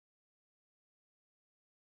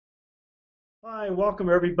Hi, welcome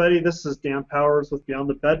everybody. This is Dan Powers with Beyond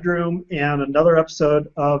the Bedroom and another episode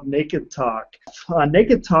of Naked Talk.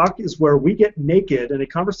 Naked Talk is where we get naked in a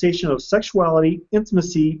conversation of sexuality,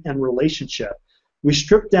 intimacy, and relationship. We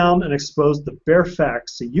strip down and expose the bare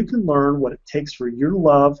facts so you can learn what it takes for your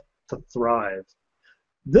love to thrive.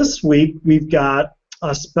 This week we've got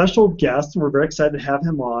a special guest and we're very excited to have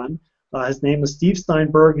him on. His name is Steve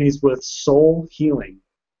Steinberg and he's with Soul Healing.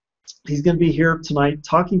 He's going to be here tonight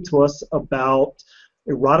talking to us about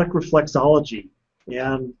erotic reflexology.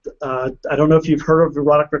 And I don't know if you've heard of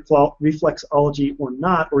erotic reflexology or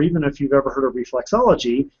not, or even if you've ever heard of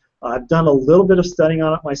reflexology. I've done a little bit of studying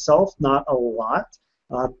on it myself, not a lot.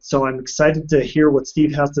 So I'm excited to hear what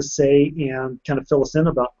Steve has to say and kind of fill us in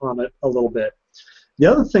on it a little bit. The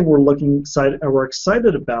other thing we're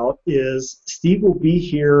excited about is Steve will be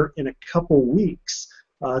here in a couple weeks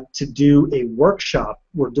to do a workshop.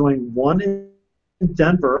 We're doing one in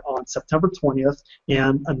Denver on September 20th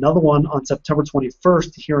and another one on September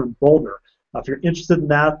 21st here in Boulder. If you're interested in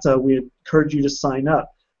that, we encourage you to sign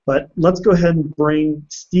up. But let's go ahead and bring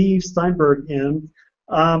Steve Steinberg in.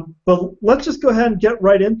 But let's just go ahead and get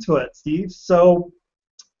right into it, Steve. So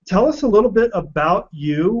tell us a little bit about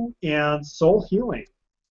you and Soul Healing.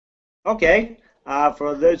 Okay.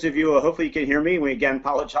 For those of you who hopefully you can hear me, we again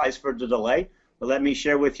apologize for the delay. But let me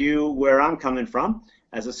share with you where I'm coming from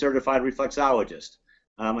as a certified reflexologist.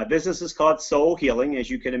 My business is called Soul Healing, as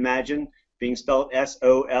you can imagine, being spelled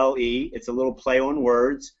S-O-L-E. It's a little play on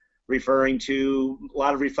words, referring to a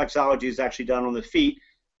lot of reflexology is actually done on the feet,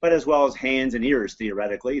 but as well as hands and ears,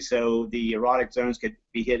 theoretically. So the erotic zones could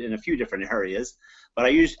be hit in a few different areas. But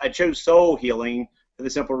I chose Soul Healing for the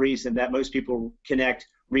simple reason that most people connect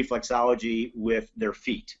reflexology with their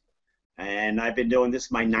feet. And I've been doing this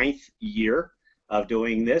my 9th year of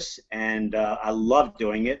doing this, and I love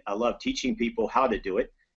doing it. I love teaching people how to do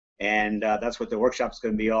it, and that's what the workshop is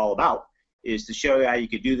going to be all about, is to show you how you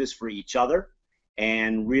could do this for each other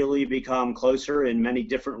and really become closer in many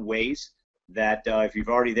different ways that if you're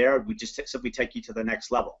already there, we just simply take you to the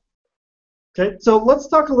next level. Okay, so let's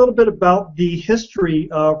talk a little bit about the history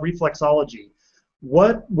of reflexology.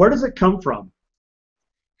 Where does it come from?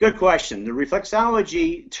 Good question. The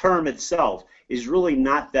reflexology term itself is really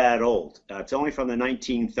not that old. It's only from the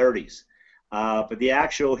 1930s. But the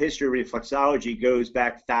actual history of reflexology goes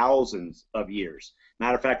back thousands of years.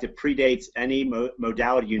 Matter of fact, it predates any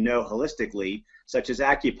modality you know holistically, such as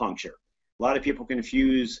acupuncture. A lot of people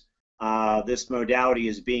confuse this modality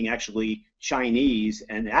as being actually Chinese,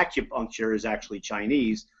 and acupuncture is actually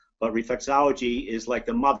Chinese, but reflexology is like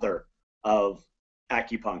the mother of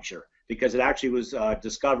acupuncture, because it actually was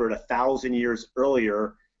discovered 1,000 years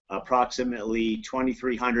earlier, approximately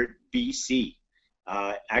 2300 BC.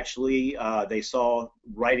 They saw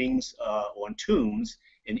writings on tombs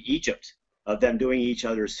in Egypt of them doing each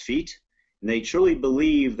other's feet. And they truly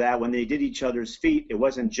believed that when they did each other's feet, it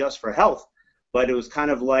wasn't just for health, but it was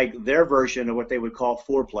kind of like their version of what they would call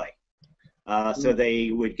foreplay. So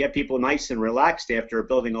they would get people nice and relaxed after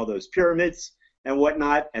building all those pyramids and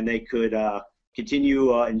whatnot, and they could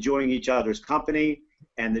continue enjoying each other's company,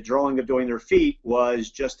 and the drawing of doing their feet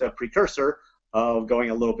was just a precursor of going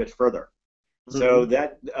a little bit further. So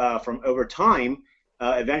that from over time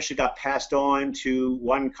eventually got passed on to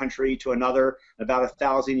one country to another. About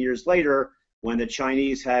 1,000 years later, when the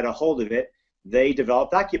Chinese had a hold of it, they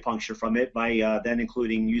developed acupuncture from it by then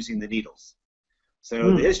including using the needles.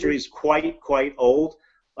 So the history is quite old.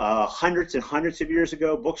 Hundreds and hundreds of years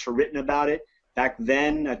ago, books were written about it. Back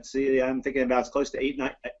then, I'm thinking about it's close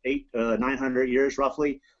to 900 years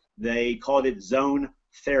roughly. They called it zone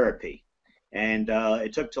therapy, and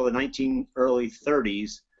it took till the early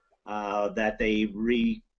 30s that they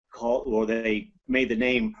they made the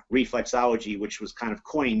name reflexology, which was kind of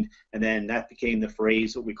coined, and then that became the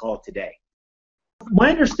phrase what we call it today.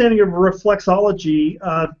 My understanding of reflexology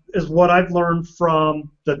is what I've learned from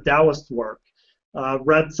the Taoist work.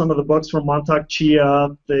 Read some of the books from Montauk Chia.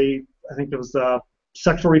 I think it was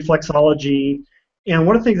sexual reflexology, and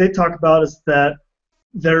one of the things they talk about is that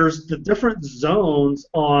there's the different zones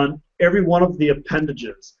on every one of the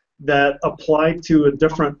appendages that apply to a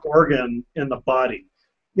different organ in the body.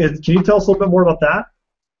 Can you tell us a little bit more about that?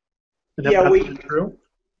 And if that's true?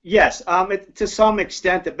 Yes, to some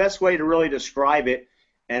extent, the best way to really describe it,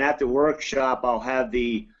 and at the workshop I'll have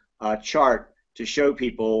the chart to show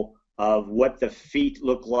people of what the feet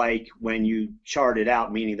look like when you chart it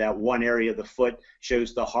out, meaning that one area of the foot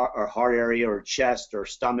shows the heart area or chest or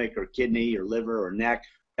stomach or kidney or liver or neck,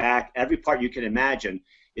 back. Every part you can imagine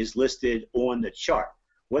is listed on the chart.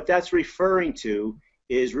 What that's referring to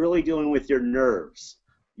is really dealing with your nerves.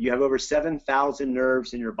 You have over 7,000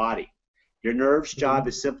 nerves in your body. Your nerve's job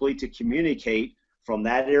is simply to communicate from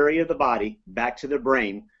that area of the body back to the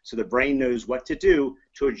brain, so the brain knows what to do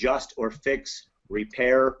to adjust or fix,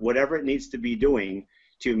 repair, whatever it needs to be doing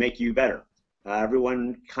to make you better.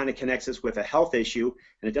 Everyone kind of connects this with a health issue,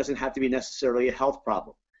 and it doesn't have to be necessarily a health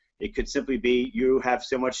problem. It could simply be you have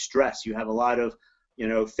so much stress, you have a lot of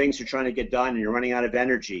things you're trying to get done, and you're running out of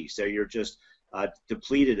energy, so you're just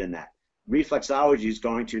depleted in that. Reflexology is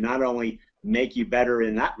going to not only make you better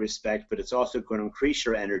in that respect, but it's also going to increase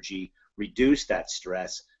your energy, reduce that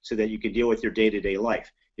stress, so that you can deal with your day-to-day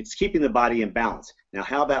life. It's keeping the body in balance. Now,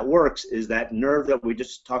 how that works is that nerve that we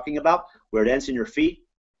just talking about, where it ends in your feet,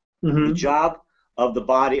 the job of the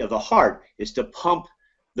body, of the heart, is to pump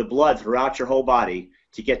the blood throughout your whole body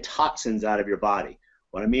to get toxins out of your body.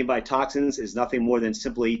 What I mean by toxins is nothing more than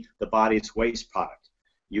simply the body's waste product.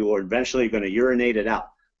 You are eventually going to urinate it out.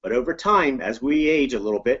 But over time, as we age a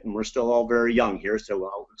little bit, and we're still all very young here, so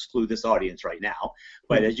I'll exclude this audience right now,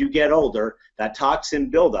 but as you get older, that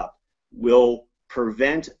toxin buildup will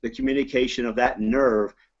prevent the communication of that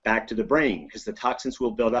nerve back to the brain, because the toxins will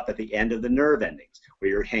build up at the end of the nerve endings, where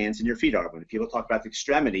your hands and your feet are. When people talk about the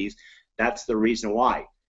extremities, that's the reason why.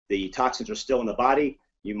 The toxins are still in the body.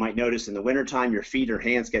 You might notice in the wintertime your feet or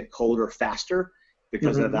hands get colder faster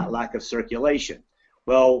because of that lack of circulation.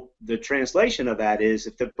 Well, the translation of that is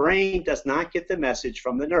if the brain does not get the message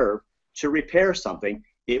from the nerve to repair something,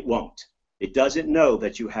 it won't. It doesn't know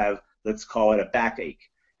that you have, let's call it a backache,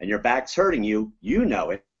 and your back's hurting you, you know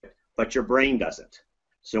it, but your brain doesn't.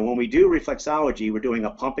 So when we do reflexology, we're doing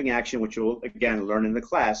a pumping action, which we'll, again, learn in the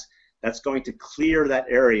class, that's going to clear that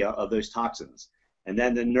area of those toxins. And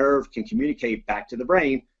then the nerve can communicate back to the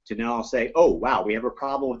brain to now say, oh, wow, we have a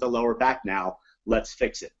problem with the lower back now, let's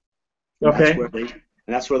fix it. Okay.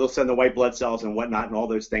 That's where they'll send the white blood cells and whatnot and all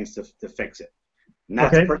those things to fix it. And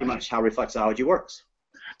that's pretty much how reflexology works.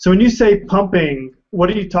 So when you say pumping, what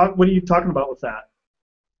are you talking about with that?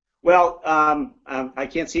 Well, I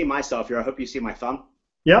can't see myself here. I hope you see my thumb.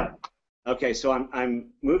 Yep. Okay, so I'm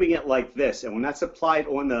moving it like this, and when that's applied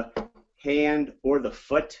on the hand or the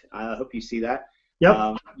foot, I hope you see that.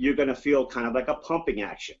 Yep. You're going to feel kind of like a pumping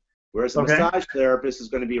action. Whereas a massage therapist is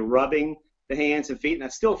going to be rubbing the hands and feet, and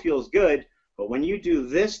that still feels good. But when you do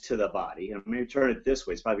this to the body, and I'm going to turn it this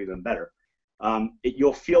way, it's probably even better,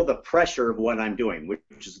 you'll feel the pressure of what I'm doing,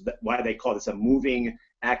 which is why they call this a moving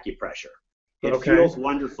acupressure. It feels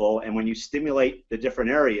wonderful, and when you stimulate the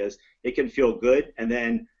different areas, it can feel good. And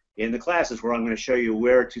then in the classes where I'm going to show you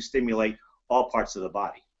where to stimulate all parts of the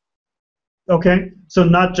body. Okay, so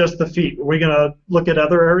not just the feet. Are we going to look at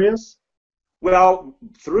other areas? Well,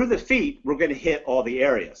 through the feet, we're going to hit all the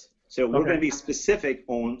areas. So we're going to be specific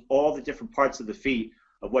on all the different parts of the feet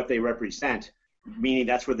of what they represent, meaning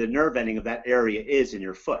that's where the nerve ending of that area is in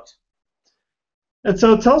your foot. And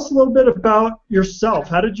so tell us a little bit about yourself.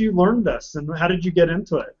 How did you learn this, and how did you get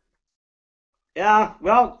into it? Yeah,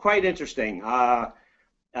 well, quite interesting.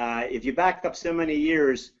 If you back up so many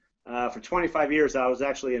years, for 25 years, I was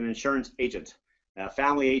actually an insurance agent.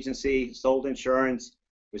 Family agency, sold insurance,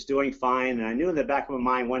 was doing fine, and I knew in the back of my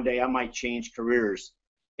mind one day I might change careers.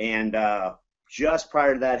 And just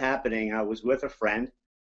prior to that happening, I was with a friend,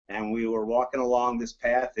 and we were walking along this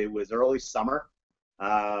path. It was early summer,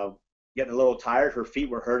 getting a little tired. Her feet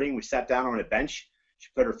were hurting. We sat down on a bench. She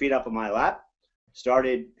put her feet up on my lap,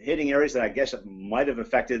 started hitting areas that I guess might have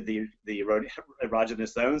affected the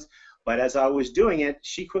erogenous zones. But as I was doing it,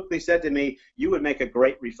 she quickly said to me, "You would make a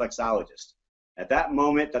great reflexologist." At that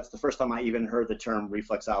moment, that's the first time I even heard the term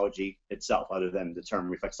reflexology itself, other than the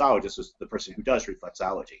term reflexologist was the person who does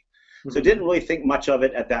reflexology. So didn't really think much of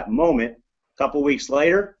it at that moment. A couple weeks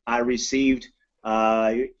later, I received,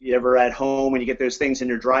 you ever at home when you get those things in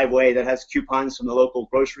your driveway that has coupons from the local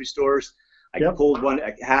grocery stores? I pulled one.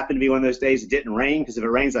 It happened to be one of those days it didn't rain, because if it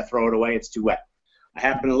rains, I throw it away. It's too wet. I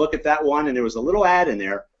happened to look at that one, and there was a little ad in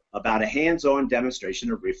there about a hands-on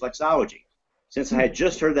demonstration of reflexology. Since I had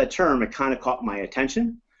just heard that term, it kind of caught my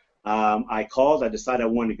attention. I called. I decided I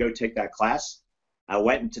wanted to go take that class. I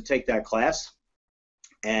went to take that class,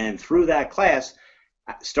 and through that class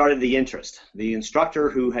started the interest. The instructor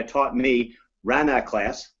who had taught me ran that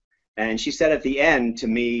class, and she said at the end to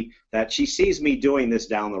me that she sees me doing this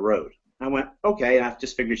down the road. I went, okay, and I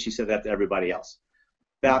just figured she said that to everybody else.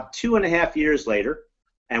 About 2.5 years later,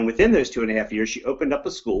 and within those 2.5 years, she opened up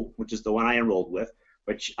a school, which is the one I enrolled with,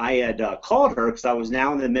 which I had called her because I was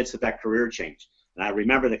now in the midst of that career change. And I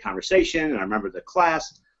remember the conversation, and I remember the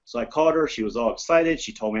class. So I called her. She was all excited.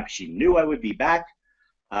 She told me she knew I would be back.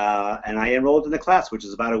 And I enrolled in the class, which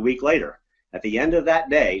is about a week later. At the end of that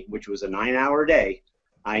day, which was a 9-hour day,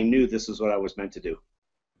 I knew this was what I was meant to do.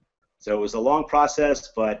 So it was a long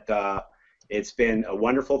process, but It's been a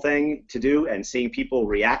wonderful thing to do, and seeing people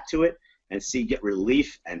react to it and get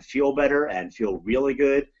relief and feel better and feel really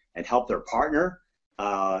good and help their partner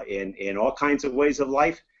in all kinds of ways of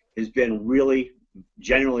life has been really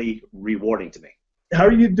genuinely rewarding to me. How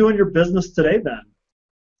are you doing your business today then?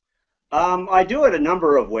 I do it a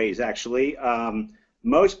number of ways, actually.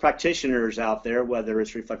 Most practitioners out there, whether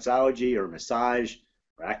it's reflexology or massage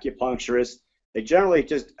or acupuncturist, they generally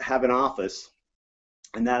just have an office,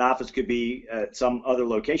 and that office could be at some other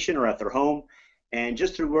location or at their home, and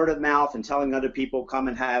just through word of mouth and telling other people, come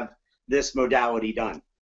and have this modality done.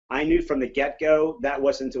 I knew from the get-go that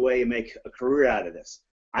wasn't the way to make a career out of this.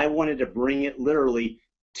 I wanted to bring it literally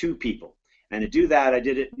to people. And to do that, I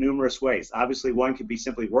did it numerous ways. Obviously, one could be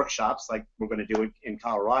simply workshops, like we're going to do in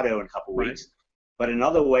Colorado in a couple weeks. But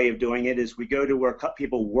another way of doing it is we go to where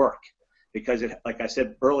people work, because it, like I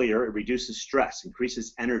said earlier, it reduces stress,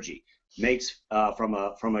 increases energy, makes from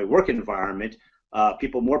a work environment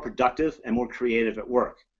people more productive and more creative at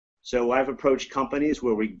work. So I've approached companies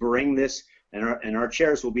where we bring this, and our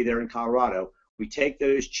chairs will be there in Colorado. We take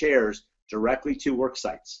those chairs directly to work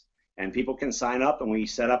sites, and people can sign up, and we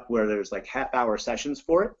set up where there's like half-hour sessions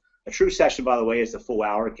for it. A true session, by the way, is the full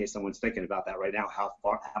hour, in case someone's thinking about that right now, how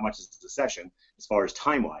much is the session as far as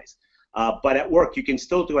time-wise. But at work, you can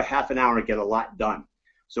still do a half an hour and get a lot done.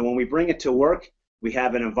 So when we bring it to work, we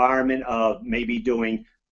have an environment of maybe doing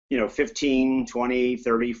 15, 20,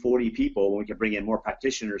 30, 40 people, and we can bring in more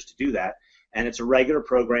practitioners to do that. And it's a regular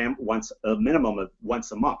program, a minimum of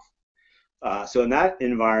once a month. So in that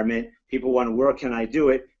environment, people want to work, can I do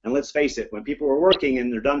it? And let's face it, when people are working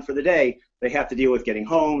and they're done for the day, they have to deal with getting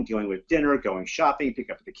home, dealing with dinner, going shopping, pick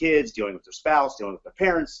up the kids, dealing with their spouse, dealing with their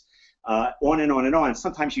parents, on and on and on.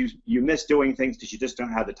 Sometimes you miss doing things because you just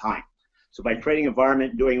don't have the time. So by creating an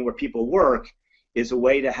environment, doing where people work is a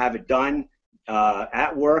way to have it done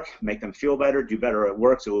at work, make them feel better, do better at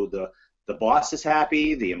work, so the boss is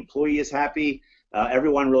happy, the employee is happy,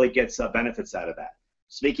 everyone really gets benefits out of that.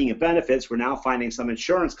 Speaking of benefits, we're now finding some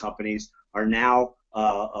insurance companies are now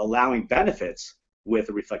allowing benefits with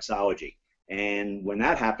reflexology. And when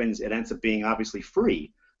that happens, it ends up being obviously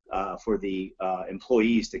free for the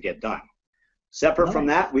employees to get done. Separate from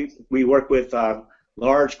that, we work with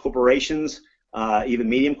large corporations, even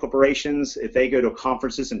medium corporations. If they go to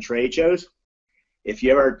conferences and trade shows, if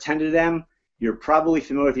you ever attended them, you're probably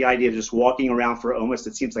familiar with the idea of just walking around for almost,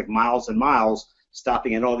 it seems like miles and miles,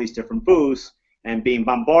 stopping at all these different booths and being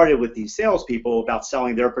bombarded with these salespeople about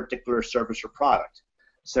selling their particular service or product.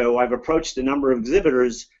 So I've approached a number of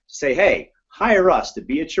exhibitors to say, hey, hire us to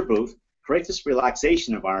be at your booth, create this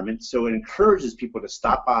relaxation environment so it encourages people to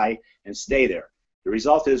stop by and stay there. The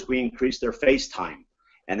result is we increase their face time,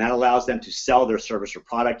 and that allows them to sell their service or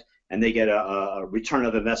product, and they get a return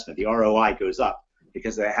of investment. The ROI goes up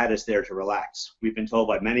because they had us there to relax. We've been told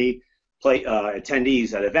by many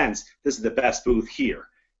attendees at events, this is the best booth here.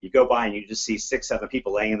 You go by and you just see 6, 7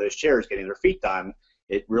 people laying in those chairs getting their feet done.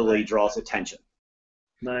 It really draws attention.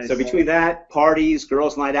 Nice. So between that, parties,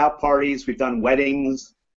 girls' night out parties, we've done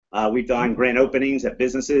weddings, we've done grand openings at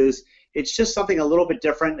businesses. It's just something a little bit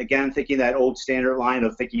different. Again, thinking that old standard line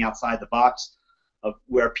of thinking outside the box of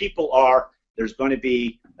where people are, there's going to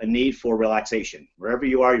be a need for relaxation. Wherever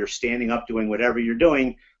you are, you're standing up doing whatever you're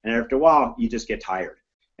doing, and after a while, you just get tired.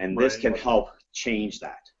 And this can help change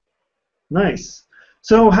that. Nice.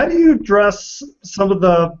 So how do you address some of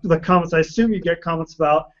the comments? I assume you get comments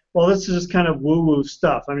about, well, this is just kind of woo-woo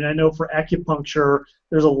stuff. I mean, I know for acupuncture,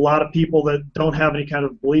 there's a lot of people that don't have any kind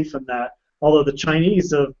of belief in that, although the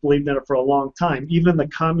Chinese have believed in it for a long time. Even the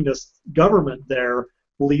communist government there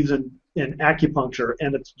believes in acupuncture,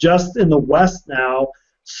 and it's just in the West now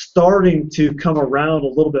starting to come around a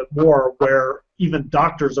little bit more where even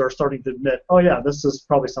doctors are starting to admit, oh yeah, this is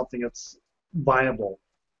probably something that's viable.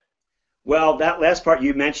 Well, that last part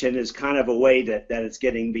you mentioned is kind of a way that it's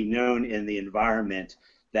getting to be known in the environment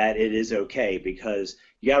that it is okay, because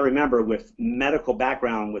you got to remember, with medical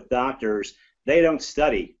background, with doctors, they don't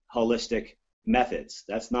study holistic methods.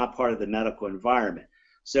 That's not part of the medical environment.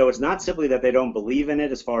 So it's not simply that they don't believe in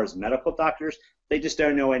it as far as medical doctors, they just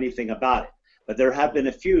don't know anything about it. But there have been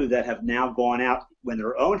a few that have now gone out when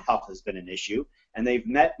their own health has been an issue, and they've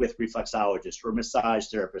met with reflexologists or massage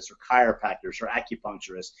therapists or chiropractors or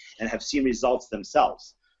acupuncturists and have seen results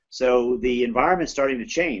themselves. So the environment's starting to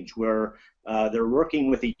change where they're working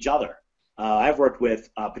with each other. I've worked with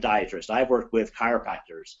podiatrists, I've worked with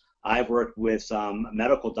chiropractors, I've worked with some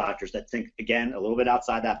medical doctors that think, again, a little bit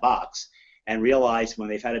outside that box and realize when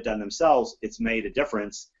they've had it done themselves, it's made a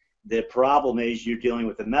difference. The problem is you're dealing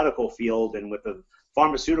with the medical field and with the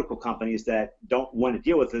pharmaceutical companies that don't want to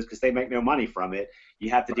deal with this because they make no money from it. You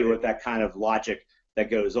have to deal with that kind of logic that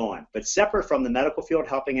goes on. But separate from the medical field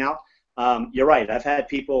helping out, you're right. I've had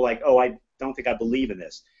people like, oh, I don't think I believe in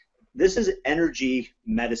this. This is energy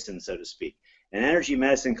medicine, so to speak. And energy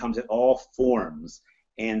medicine comes in all forms.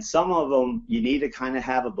 And some of them you need to kind of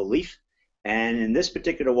have a belief. And in this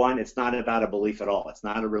particular one, it's not about a belief at all. It's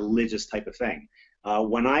not a religious type of thing.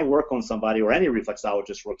 When I work on somebody, or any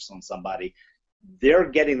reflexologist works on somebody, they're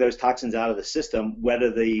getting those toxins out of the system, whether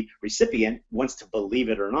the recipient wants to believe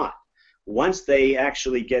it or not. Once they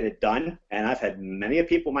actually get it done, and I've had many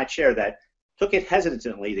people in my chair that took it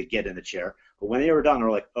hesitantly to get in the chair, but when they were done, they're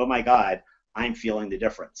like, oh my God, I'm feeling the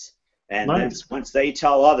difference. And then once they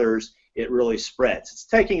tell others, it really spreads. It's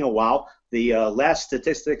taking a while. The last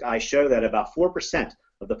statistic I show that about 4%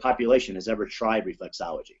 of the population has ever tried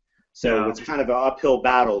reflexology. So it's kind of an uphill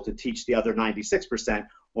battle to teach the other 96%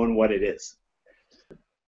 on what it is.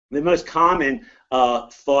 The most common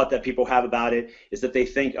thought that people have about it is that they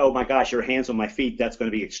think, oh my gosh, your hands on my feet, that's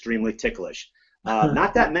going to be extremely ticklish.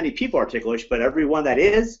 Not that many people are ticklish, but everyone that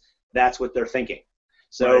is, that's what they're thinking.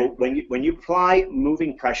 So when you apply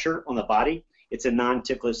moving pressure on the body, it's a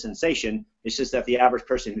non-ticklish sensation. It's just that the average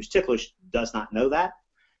person who's ticklish does not know that.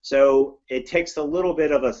 So it takes a little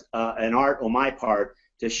bit of an art on my part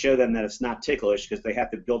to show them that it's not ticklish, because they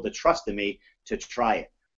have to build the trust in me to try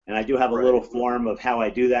it. And I do have a little form of how I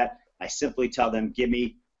do that. I simply tell them, give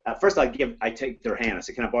me, first I take their hand. I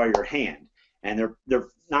say, can I borrow your hand? And they're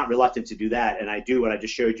not reluctant to do that. And I do what I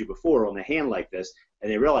just showed you before on the hand like this.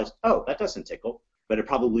 And they realize, oh, that doesn't tickle, but it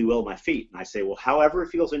probably will my feet. And I say, well, however it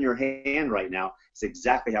feels in your hand right now, it's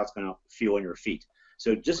exactly how it's going to feel in your feet.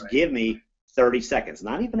 So just give me 30 seconds,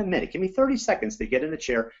 not even a minute. Give me 30 seconds to get in the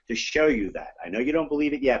chair to show you that. I know you don't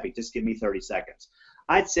believe it yet, but just give me 30 seconds.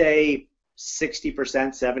 I'd say 60%,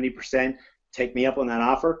 70% take me up on that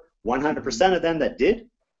offer. 100% of them that did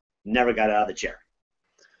never got out of the chair.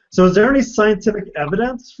 So is there any scientific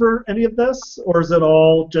evidence for any of this, or is it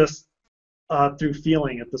all just through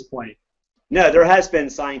feeling at this point? No, there has been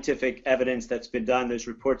scientific evidence that's been done. Those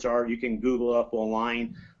reports are, you can Google up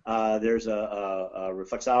online. There's a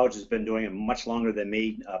reflexologist who's been doing it much longer than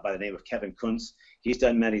me by the name of Kevin Kuntz. He's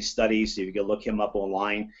done many studies, so you can look him up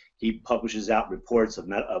online. He publishes out reports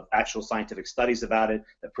of actual scientific studies about it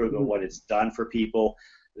that prove what it's done for people.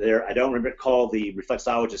 I don't recall the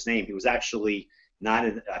reflexologist's name. He was actually not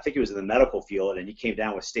in, I think he was in the medical field, and he came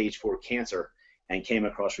down with stage 4 cancer and came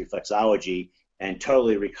across reflexology and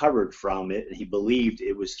totally recovered from it. And he believed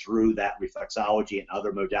it was through that reflexology and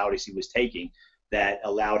other modalities he was taking that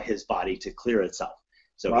allowed his body to clear itself.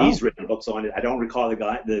 So he's written books on it. I don't recall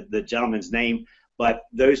the gentleman's name, but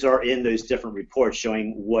those are in those different reports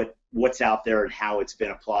showing what's out there and how it's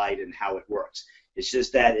been applied and how it works. It's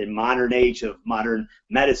just that in modern age of modern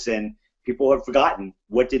medicine, people have forgotten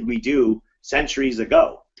what did we do centuries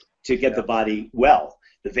ago to get the body well.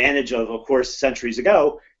 The advantage of course, centuries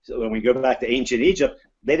ago, so when we go back to ancient Egypt,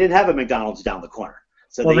 they didn't have a McDonald's down the corner.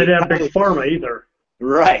 So they didn't have big pharma either.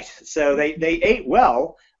 Right. So they ate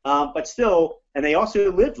well, but still, and they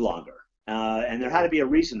also lived longer, and there had to be a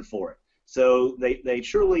reason for it. So they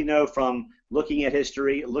truly know from looking at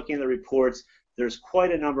history, looking at the reports, there's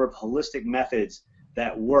quite a number of holistic methods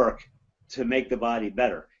that work to make the body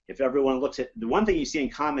better. If everyone looks at, the one thing you see in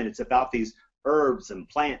common, it's about these herbs and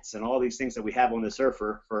plants and all these things that we have on this earth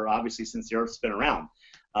for obviously since the earth's been around.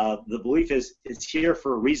 The belief is it's here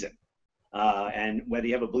for a reason. And whether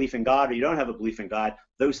you have a belief in God or you don't have a belief in God,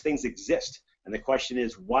 those things exist. And the question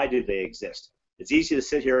is, why do they exist? It's easy to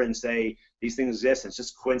sit here and say these things exist and it's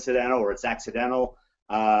just coincidental or it's accidental.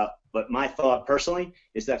 But my thought personally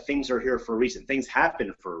is that things are here for a reason. Things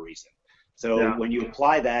happen for a reason. So when you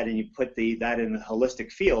apply that and you put that in the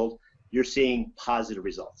holistic field, you're seeing positive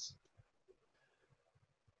results.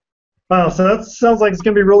 Wow, so that sounds like it's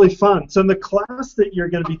going to be really fun. So in the class that you're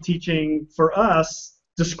going to be teaching for us,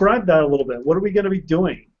 describe that a little bit. What are we going to be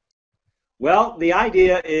doing? Well, the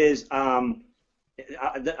idea is I'm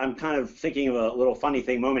kind of thinking of a little funny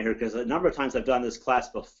moment here because a number of times I've done this class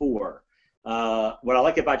before. What I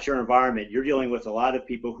like about your environment, you're dealing with a lot of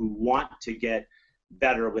people who want to get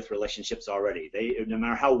better with relationships already. No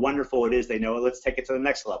matter how wonderful it is, they know, let's take it to the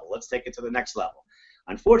next level. Let's take it to the next level.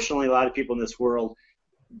 Unfortunately, a lot of people in this world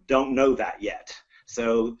don't know that yet.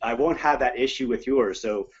 So I won't have that issue with yours.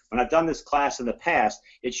 So when I've done this class in the past,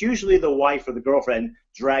 it's usually the wife or the girlfriend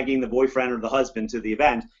dragging the boyfriend or the husband to the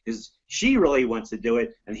event because she really wants to do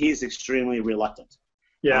it and he's extremely reluctant.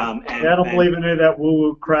 Yeah, I don't believe in any of that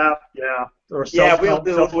woo-woo crap. Yeah, or we'll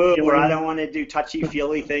do a woo, or I don't want to do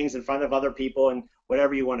touchy-feely things in front of other people and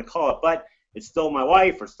whatever you want to call it. But it's still my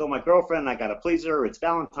wife or still my girlfriend. I got to please her. It's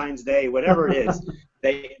Valentine's Day, whatever it is.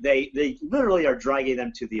 They literally are dragging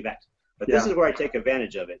them to the event. But this is where I take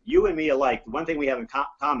advantage of it. You and me alike, the one thing we have in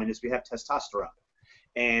common is we have testosterone.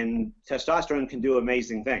 And testosterone can do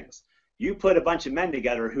amazing things. You put a bunch of men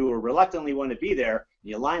together who reluctantly want to be there, and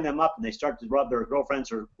you line them up and they start to rub their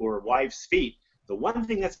girlfriends or wives' feet. The one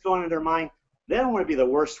thing that's going in their mind, they don't want to be the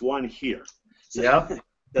worst one here. So, so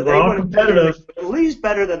they we're all want competitive. to be at least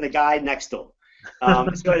better than the guy next to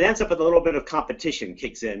them. So it ends up with a little bit of competition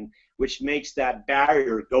kicks in, which makes that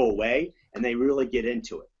barrier go away, and they really get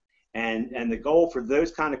into it. And the goal for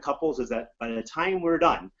those kind of couples is that by the time we're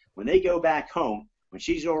done, when they go back home, when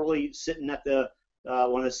she's already sitting at the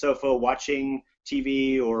one of the sofa watching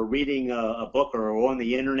TV or reading a book or on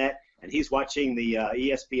the internet, and he's watching the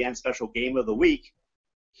ESPN special game of the week,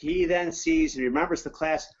 he then sees and remembers the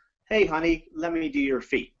class, hey, honey, let me do your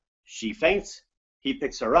feet. She faints, he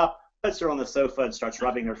picks her up, puts her on the sofa and starts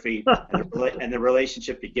rubbing her feet, and the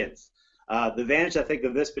relationship begins. The advantage, I think,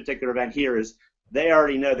 of this particular event here is they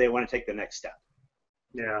already know they want to take the next step.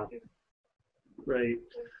 Yeah, right.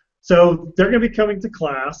 So they're going to be coming to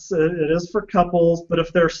class. It is for couples, but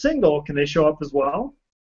if they're single, can they show up as well?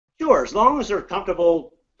 Sure, as long as they're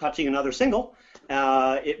comfortable touching another single,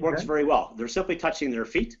 it works very well. They're simply touching their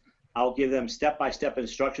feet. I'll give them step-by-step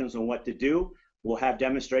instructions on what to do. We'll have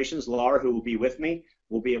demonstrations. Laura, who will be with me,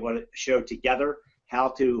 will be able to show together how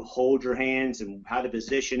to hold your hands and how to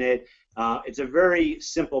position it. It's a very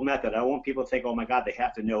simple method. I don't want people to think, oh my God, they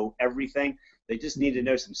have to know everything. They just need to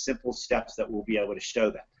know some simple steps that we'll be able to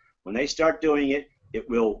show them. When they start doing it,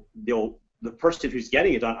 the person who's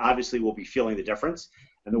getting it done obviously will be feeling the difference,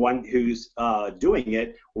 and the one who's doing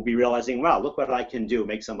it will be realizing, wow, look what I can do,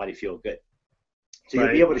 make somebody feel good. So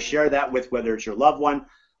you'll be able to share that with whether it's your loved one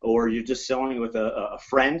or you're just selling it with a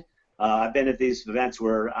friend. I've been at these events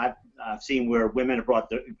where I've seen where women have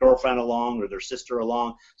brought their girlfriend along or their sister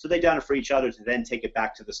along, so they've done it for each other to then take it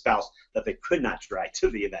back to the spouse that they could not drag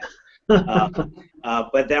to the event.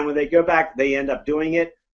 But then when they go back, they end up doing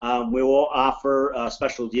it. We will offer a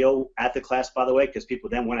special deal at the class, by the way, because people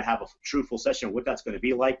then want to have a truthful session of what that's going to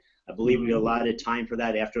be like. I believe we allotted time for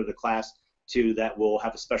that after the class, too, that we'll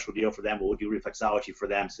have a special deal for them. We'll do reflexology for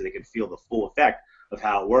them so they can feel the full effect of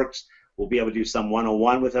how it works. We'll be able to do some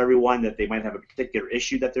one-on-one with everyone that they might have a particular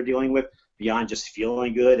issue that they're dealing with beyond just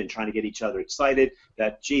feeling good and trying to get each other excited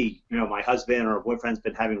that, gee, my husband or boyfriend's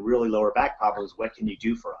been having really lower back problems. What can you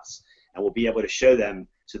do for us? And we'll be able to show them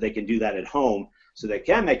so they can do that at home so they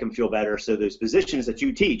can make them feel better. So those positions that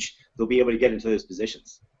you teach, they'll be able to get into those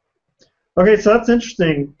positions. Okay, so that's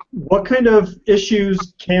interesting. What kind of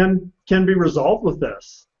issues can be resolved with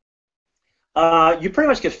this? You pretty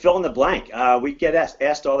much could fill in the blank. We get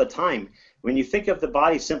asked all the time. When you think of the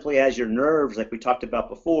body simply as your nerves, like we talked about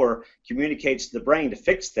before, communicates to the brain to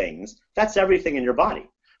fix things, that's everything in your body.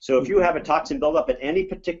 So if you have a toxin buildup at any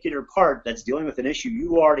particular part that's dealing with an issue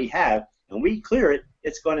you already have, and we clear it,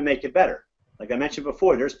 it's going to make it better. Like I mentioned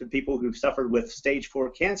before, there's been people who've suffered with stage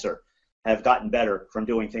 4 cancer have gotten better from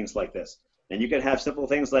doing things like this. And you can have simple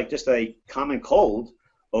things like just a common cold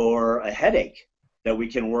or a headache that we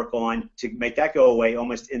can work on to make that go away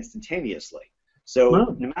almost instantaneously. So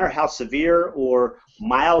no matter how severe or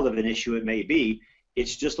mild of an issue it may be,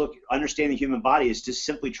 it's just understanding the human body is just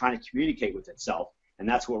simply trying to communicate with itself, and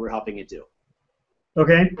that's what we're helping it do.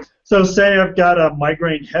 Okay, so say I've got a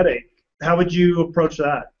migraine headache. How would you approach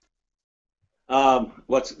that?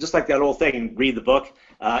 Well, it's just like that old thing, read the book.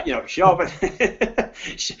 Show up at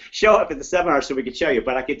the seminar so we can show you,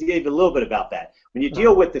 but I could give you a little bit about that. When you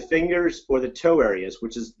deal with the fingers or the toe areas,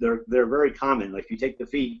 which is they're very common, like if you take the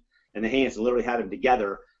feet and the hands and literally have them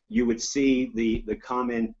together, you would see the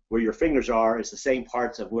common where your fingers are is the same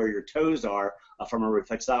parts of where your toes are from a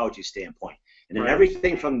reflexology standpoint. And then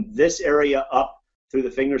everything from this area up through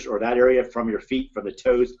the fingers or that area from your feet, from the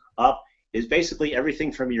toes up, is basically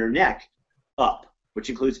everything from your neck up, which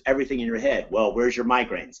includes everything in your head. Well, where's your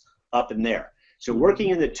migraines? Up in there. So working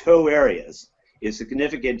in the toe areas is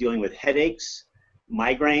significant, dealing with headaches,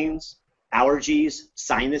 migraines, allergies,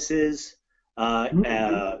 sinuses,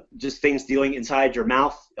 just things dealing inside your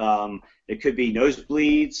mouth. It could be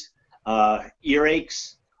nosebleeds,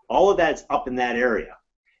 earaches. All of that's up in that area.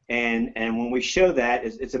 And when we show that,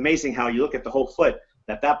 it's amazing how you look at the whole foot,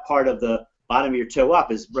 that part of the bottom of your toe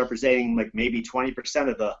up is representing like maybe 20%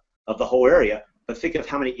 of the whole area. But think of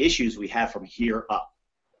how many issues we have from here up.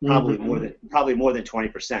 Probably more than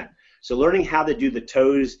 20%. So learning how to do the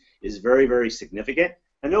toes is very, very significant.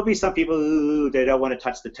 And there'll be some people who they don't want to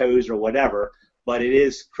touch the toes or whatever, but it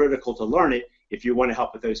is critical to learn it if you want to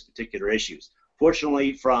help with those particular issues.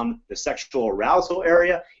 Fortunately, from the sexual arousal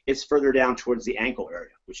area, it's further down towards the ankle area,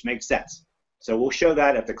 which makes sense. So we'll show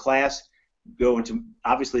that at the class, go into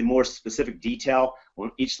obviously more specific detail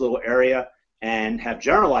on each little area, and have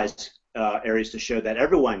generalized areas to show that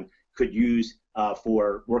everyone could use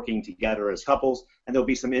for working together as couples, and there'll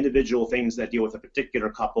be some individual things that deal with a particular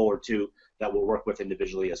couple or two that we'll work with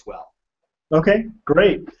individually as well. Okay,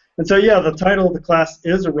 great. And so, yeah, the title of the class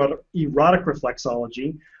is Erotic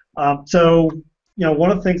Reflexology. So, you know,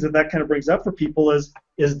 one of the things that kind of brings up for people is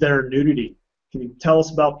there nudity? Can you tell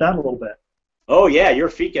us about that a little bit? Oh, yeah, your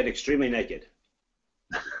feet get extremely naked.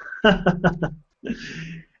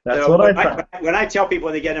 That's what I thought. When I tell people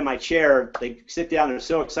when they get in my chair, they sit down, they're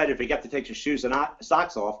so excited, forget to take their shoes and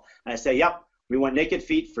socks off, and I say, yep, we want naked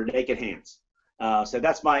feet for naked hands. So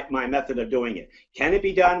that's my method of doing it. Can it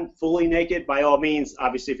be done fully naked? By all means.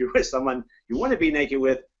 Obviously, if you're with someone you want to be naked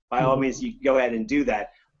with, by all means, you can go ahead and do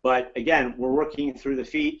that. But again, we're working through the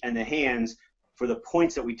feet and the hands for the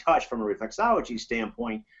points that we touch from a reflexology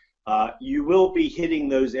standpoint. You will be hitting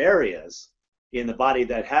those areas in the body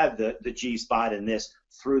that have the G spot in this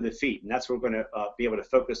through the feet. And that's what we're going to be able to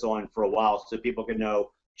focus on for a while so people can know,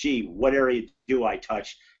 gee, what area do I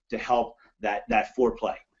touch to help that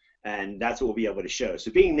foreplay? And that's what we'll be able to show.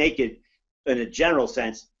 So being naked in a general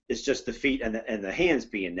sense is just the feet and the hands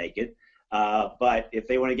being naked. But if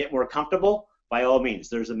they want to get more comfortable, by all means,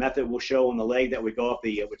 there's a method we'll show on the leg that would go up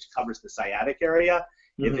which covers the sciatic area.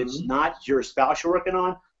 If it's not your spouse you're working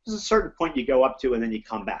on, there's a certain point you go up to and then you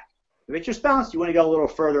come back. If it's your spouse, you want to go a little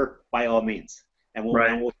further, by all means. And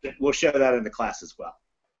we'll show that in the class as well.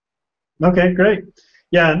 Okay, great.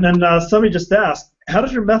 Yeah, and then somebody just asked, how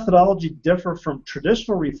does your methodology differ from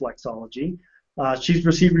traditional reflexology? She's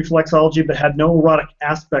received reflexology but had no erotic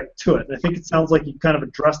aspect to it. And I think it sounds like you kind of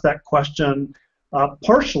addressed that question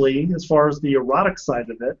partially as far as the erotic side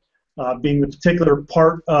of it, being the particular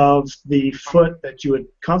part of the foot that you would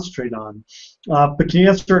concentrate on. But can you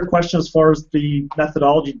answer a question as far as the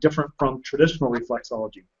methodology different from traditional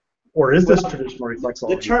reflexology? Or is this traditional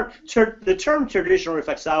reflexology? The term traditional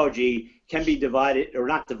reflexology can be divided, or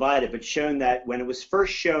not divided, but shown that when it was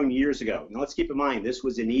first shown years ago. Now let's keep in mind, this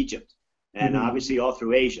was in Egypt, and obviously all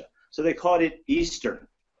through Asia. So they called it Eastern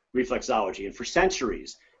reflexology, and for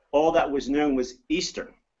centuries, all that was known was Eastern.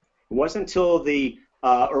 It wasn't until the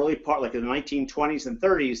early part, like in the 1920s and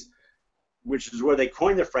 30s, which is where they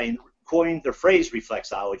coined the phrase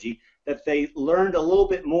reflexology, that they learned a little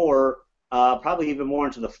bit more, probably even more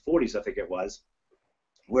into the 40s, I think it was,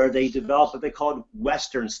 where they developed what they called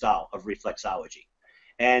Western style of reflexology.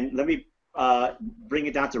 And let me bring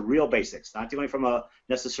it down to real basics, not dealing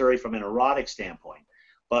necessarily from an erotic standpoint.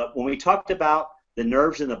 But when we talked about the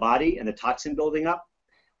nerves in the body and the toxin building up,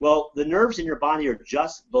 well, the nerves in your body are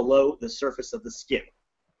just below the surface of the skin.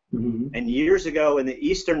 And years ago, in the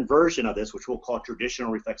Eastern version of this, which we'll call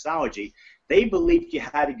traditional reflexology, they believed you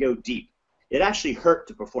had to go deep. It actually hurt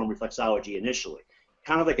to perform reflexology initially,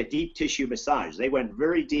 kind of like a deep tissue massage. They went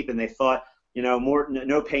very deep, and they thought, you know, more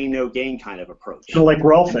no pain, no gain kind of approach. So like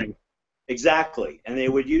Rolfing. Exactly. And they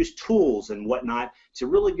would use tools and whatnot to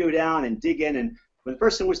really go down and dig in. And when the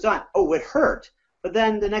person was done, oh, it hurt. But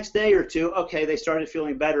then the next day or two, okay, they started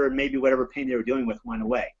feeling better, and maybe whatever pain they were dealing with went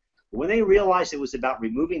away. But when they realized it was about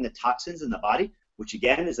removing the toxins in the body, which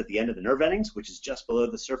again is at the end of the nerve endings, which is just below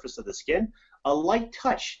the surface of the skin, a light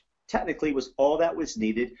touch technically was all that was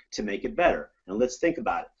needed to make it better. And let's think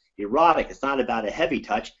about it. Erotic, it's not about a heavy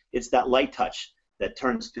touch, it's that light touch that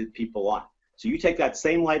turns people on. So you take that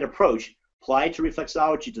same light approach, apply it to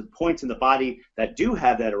reflexology to the points in the body that do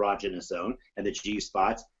have that erogenous zone and the G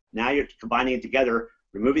spots. Now you're combining it together,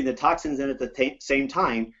 removing the toxins in at the same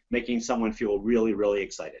time, making someone feel really, really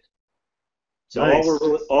excited. So nice.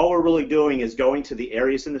 all we're really doing is going to the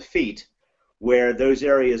areas in the feet where those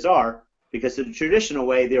areas are, because in the traditional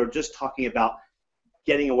way, they were just talking about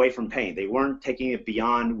getting away from pain. They weren't taking it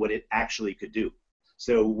beyond what it actually could do.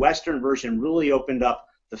 So Western version really opened up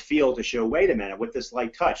the field to show, wait a minute, with this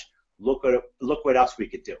light touch, look what else we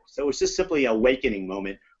could do. So it's just simply an awakening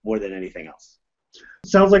moment more than anything else.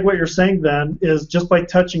 Sounds like what you're saying then is just by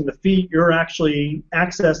touching the feet, you're actually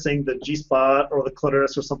accessing the G-spot or the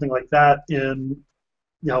clitoris or something like that in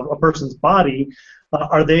a person's body.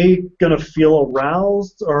 Are they going to feel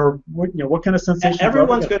aroused, or what kind of sensation?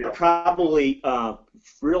 Everyone's going to probably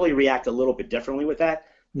really react a little bit differently with that.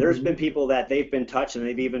 There's been people that they've been touched, and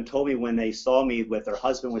they've even told me when they saw me with their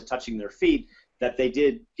husband was touching their feet that they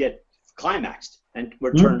did get climaxed and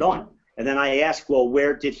were turned on. And then I asked, well,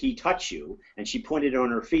 where did he touch you? And she pointed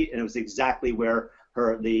on her feet, and it was exactly where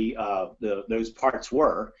those parts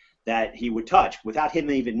were. that he would touch without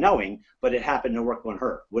him even knowing, but it happened to work on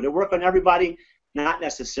her. Would it work on everybody? Not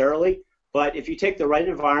necessarily, but if you take the right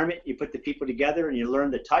environment, you put the people together and you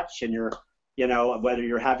learn to touch, and you're, you know, whether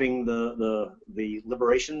you're having the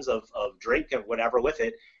liberations of drink or whatever with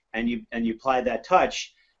it, and you apply that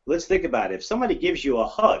touch. Let's think about it. If somebody gives you a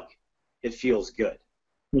hug, it feels good.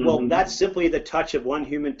 Well, that's simply the touch of one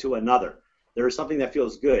human to another. There is something that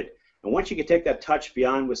feels good. And once you can take that touch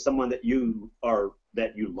beyond with someone that you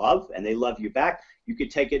love and they love you back, you could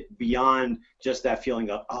take it beyond just that feeling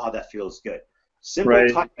of, oh, that feels good. Simple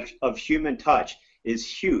touch of human touch is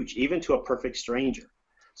huge, even to a perfect stranger.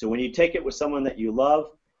 So when you take it with someone that you love,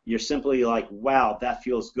 you're simply like, wow, that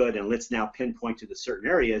feels good, and let's now pinpoint to the certain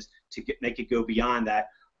areas to make it go beyond that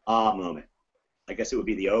ah moment. I guess it would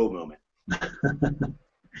be the oh moment.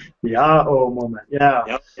 The oh moment, yeah.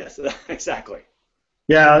 Yep, yes, exactly.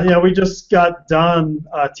 Yeah, you know, we just got done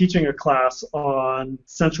teaching a class on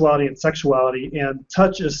sensuality and sexuality, and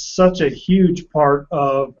touch is such a huge part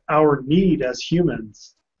of our need as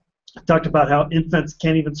humans. I talked about how infants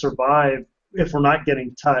can't even survive if we're not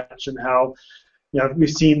getting touch, and how, you know, we've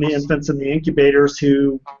seen the infants in the incubators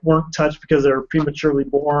who weren't touched because they were prematurely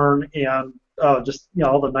born, and just, you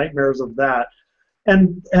know, all the nightmares of that.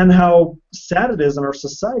 And how sad it is in our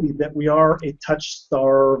society that we are a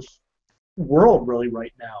touch-starved world really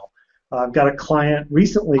right now. I've got a client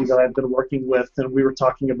recently that I've been working with, and we were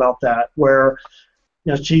talking about that, where,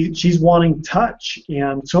 you know, she's wanting touch,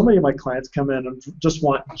 and so many of my clients come in and just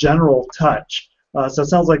want general touch. So it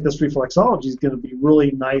sounds like this reflexology is going to be a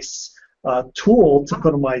really nice tool to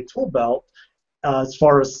put in my tool belt as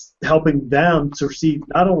far as helping them to receive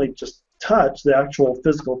not only just touch, the actual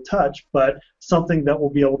physical touch, but something that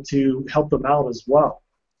will be able to help them out as well.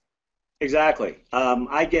 Exactly.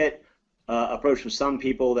 I get approached from some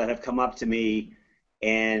people that have come up to me,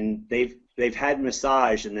 and they've had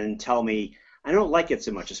massage and then tell me, I don't like it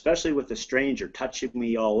so much, especially with a stranger touching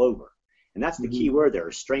me all over. And that's the key word there,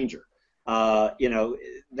 a stranger. You know,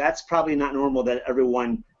 that's probably not normal that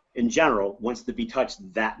everyone in general wants to be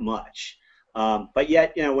touched that much. But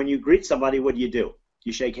yet, you know, when you greet somebody, what do?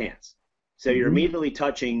 You shake hands. So you're immediately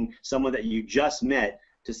touching someone that you just met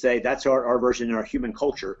to say, that's our version in our human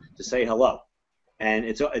culture, to say hello. And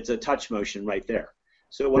it's a touch motion right there.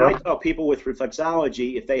 So when I tell people with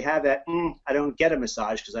reflexology, if they have that, I don't get a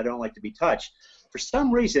massage because I don't like to be touched, for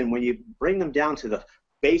some reason, when you bring them down to the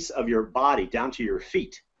base of your body, down to your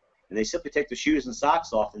feet, and they simply take the shoes and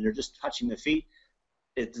socks off and they're just touching the feet,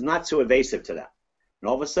 it's not so evasive to them. And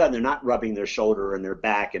all of a sudden, they're not rubbing their shoulder and their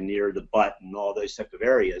back and near the butt and all those type of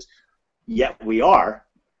areas. Yet we are,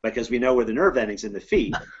 because we know where the nerve endings in the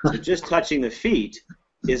feet. So just touching the feet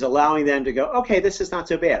is allowing them to go, okay, this is not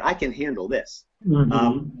so bad. I can handle this.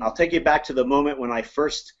 I'll take you back to the moment when I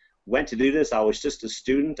first went to do this. I was just a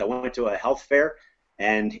student. I went to a health fair.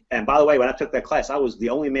 And by the way, when I took that class, I was the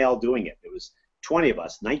only male doing it. It was 20 of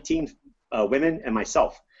us, 19 women and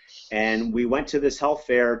myself. And we went to this health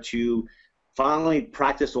fair to finally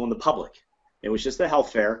practice on the public. It was just a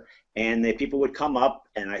health fair. And the people would come up,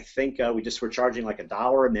 and I think we just were charging like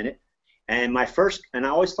 $1 a minute. And I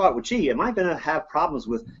always thought, well, gee, am I going to have problems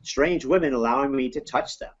with strange women allowing me to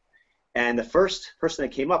touch them? And the first person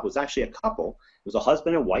that came up was actually a couple. It was a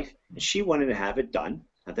husband and wife, and she wanted to have it done.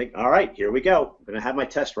 I think, all right, here we go. I'm going to have my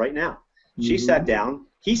test right now. She sat down.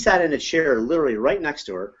 He sat in a chair literally right next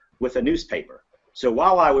to her with a newspaper. So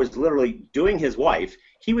while I was literally doing his wife,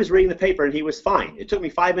 he was reading the paper, and he was fine. It took me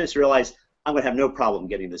 5 minutes to realize I'm going to have no problem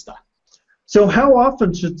getting this done. So how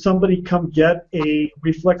often should somebody come get a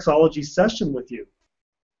reflexology session with you?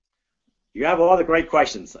 You have all the great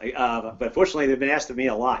questions, but fortunately they've been asked of me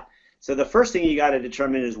a lot. So the first thing you got to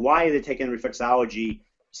determine is why are they taking a reflexology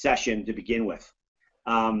session to begin with.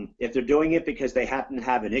 If they're doing it because they happen to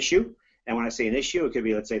have an issue, and when I say an issue, it could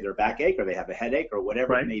be, let's say, their backache or they have a headache or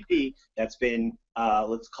whatever it may be that's been,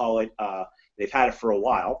 let's call it, they've had it for a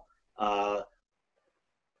while.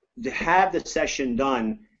 To have the session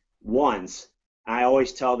done once, I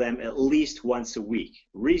always tell them at least once a week.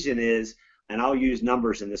 Reason is, and I'll use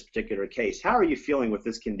numbers in this particular case, how are you feeling with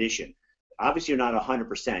this condition? Obviously, you're not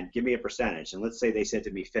 100%. Give me a percentage. And let's say they said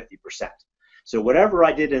to me 50%. So whatever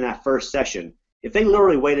I did in that first session, if they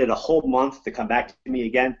literally waited a whole month to come back to me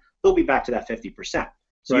again, they'll be back to that 50%.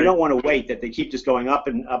 So you don't want to wait that they keep just going up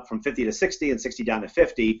and up from 50 to 60 and 60 down to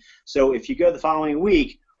 50. So if you go the following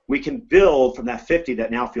week, we can build from that 50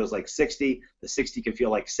 that now feels like 60. The 60 can feel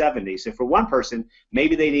like 70. So for one person,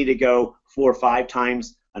 maybe they need to go 4 or 5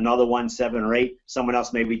 times, another one 7 or 8, someone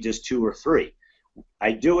else maybe just 2 or 3.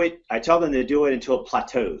 I tell them to do it until it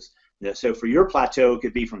plateaus. So for your plateau, it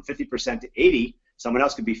could be from 50% to 80. Someone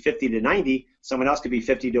else could be 50 to 90. Someone else could be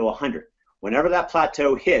 50 to 100. Whenever that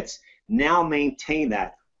plateau hits, now maintain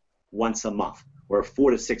that once a month, or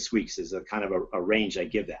 4 to 6 weeks is a kind of a range I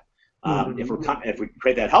give that. If we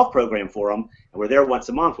create that health program for them, and we're there once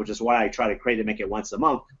a month, which is why I try to create and make it once a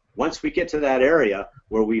month. Once we get to that area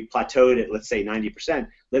where we plateaued at, let's say, 90%,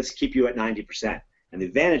 let's keep you at 90%. And the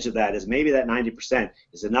advantage of that is maybe that 90%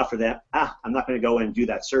 is enough for them. I'm not going to go in and do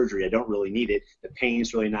that surgery. I don't really need it. The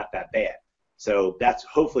pain's really not that bad. So that's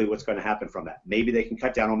hopefully what's going to happen from that. Maybe they can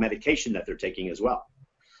cut down on medication that they're taking as well.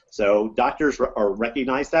 So doctors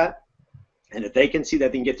recognize that. And if they can see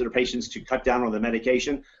that they can get their patients to cut down on the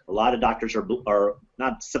medication, a lot of doctors are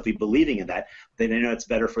not simply believing in that. They know it's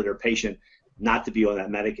better for their patient not to be on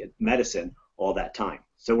that medicine all that time.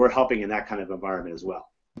 So we're helping in that kind of environment as well.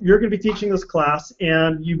 You're going to be teaching this class,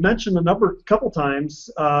 and you mentioned a couple times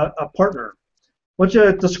a partner. Why don't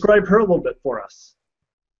you describe her a little bit for us?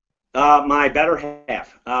 My better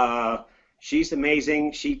half. She's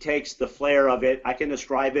amazing. She takes the flair of it. I can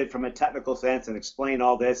describe it from a technical sense and explain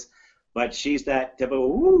all this. But she's that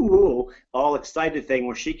typical all excited thing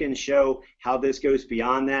where she can show how this goes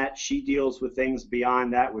beyond that. She deals with things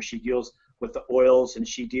beyond that, where she deals with the oils, and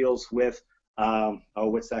she deals with,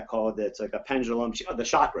 what's that called? It's like a pendulum. The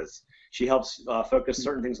chakras. She helps focus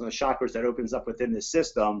certain things on the chakras that opens up within the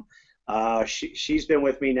system. She's been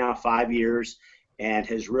with me now 5 years and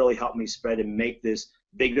has really helped me spread and make this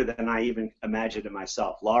bigger than I even imagined it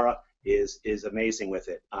myself. Laura is amazing with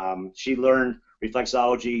it. She learned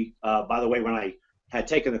reflexology. By the way, when I had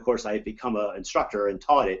taken the course, I had become an instructor and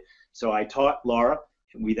taught it. So I taught Laura.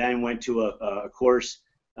 We then went to a course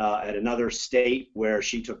at another state where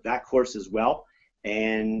she took that course as well.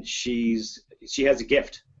 And she has a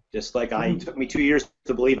gift. Just like it took me 2 years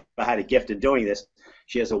to believe I had a gift in doing this.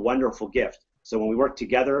 She has a wonderful gift. So when we work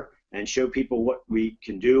together and show people what we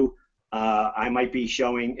can do, I might be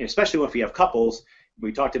showing, especially if we have couples,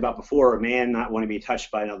 we talked about before, a man not wanting to be touched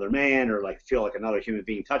by another man or like feel like another human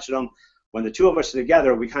being touching them. When the two of us are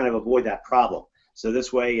together, we kind of avoid that problem. So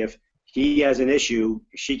this way, if he has an issue,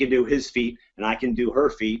 she can do his feet and I can do her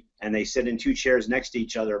feet, and they sit in 2 chairs next to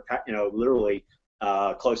each other, literally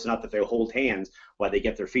close enough that they hold hands while they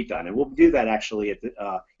get their feet done. And we'll do that actually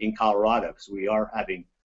in Colorado, because we are having,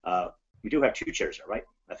 we do have 2 chairs there, right?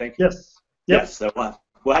 I think. Yes. Yep. Yes. So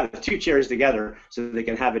we'll have the 2 chairs together so they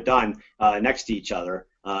can have it done next to each other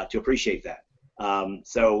to appreciate that.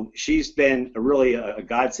 So she's been really a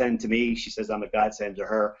godsend to me. She says I'm a godsend to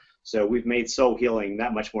her. So we've made soul healing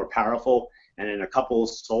that much more powerful. And in a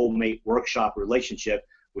couple's soulmate workshop relationship,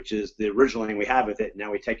 which is the original thing we have with it,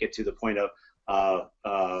 now we take it to the point of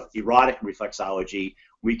erotic reflexology.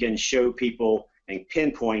 We can show people and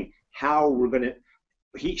pinpoint how we're going to,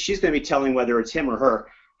 she's going to be telling whether it's him or her,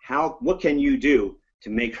 what can you do to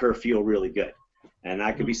make her feel really good. And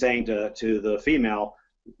I could be saying to the female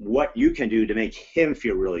what you can do to make him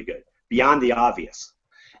feel really good, beyond the obvious.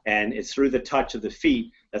 And it's through the touch of the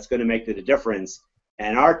feet that's going to make the difference.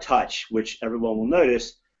 And our touch, which everyone will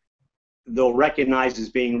notice, they'll recognize as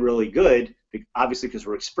being really good, obviously because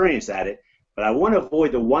we're experienced at it. But I want to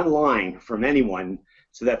avoid the one line from anyone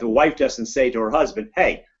so that the wife doesn't say to her husband,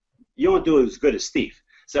 hey, you don't do it as good as Steve.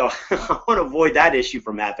 So I want to avoid that issue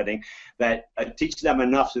from happening, that teach them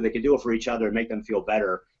enough so they can do it for each other and make them feel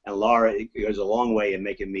better. And Laura, it goes a long way in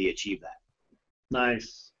making me achieve that.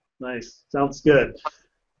 Nice. Nice. Sounds good.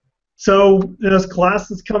 So this class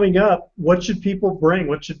is coming up. What should people bring?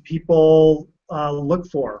 What should people look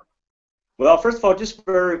for? Well, first of all, just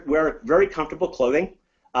wear very comfortable clothing.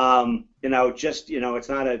 It's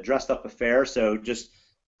not a dressed up affair, so just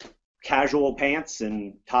casual pants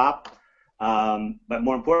and top. But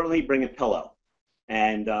more importantly, bring a pillow,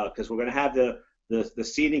 and because we're going to have the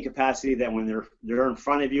seating capacity that when they're in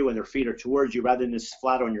front of you and their feet are towards you, rather than just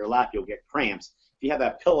flat on your lap, you'll get cramps. If you have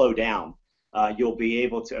that pillow down, you'll be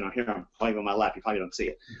able to. And here I'm playing on my lap. You probably don't see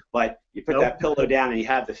it, but you put that pillow down and you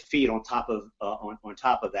have the feet on top of on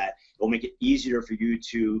top of that. It will make it easier for you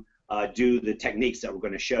to do the techniques that we're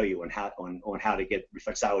going to show you on how to get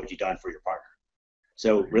reflexology done for your partner.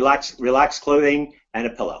 So relax clothing and a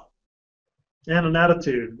pillow. And an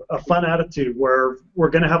attitude, a fun attitude, where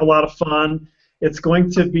we're going to have a lot of fun. It's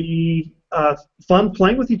going to be fun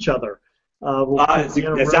playing with each other.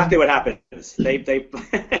 Exactly what happens.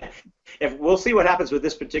 If we'll see what happens with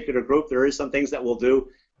this particular group. There is some things that we'll do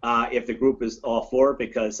if the group is all for it,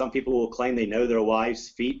 because some people will claim they know their wives'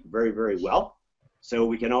 feet very, very well. So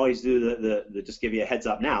we can always do the just give you a heads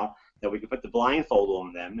up now that we can put the blindfold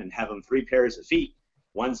on them and have them 3 pairs of feet.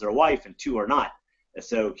 One's their wife and 2 are not.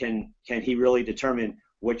 So can he really determine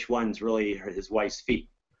which one's really his wife's feet?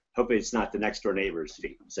 Hope it's not the next door neighbor's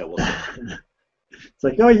feet. So we'll see. It's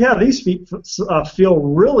like, oh yeah, these feet feel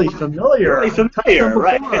really familiar. Really I've touched them familiar,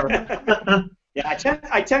 right? before. Yeah,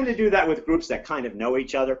 I tend to do that with groups that kind of know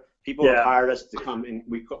each other. People have Yeah, hired us to come and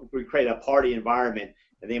we create a party environment,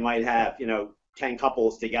 and they might have 10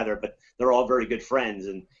 couples together, but they're all very good friends,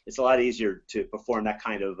 and it's a lot easier to perform that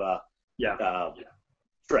kind of yeah, uh,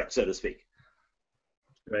 trick, so to speak.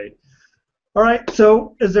 right. All right,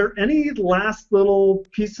 so is there any last little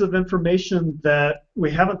piece of information that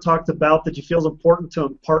we haven't talked about that you feel is important to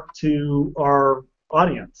impart to our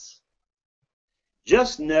audience?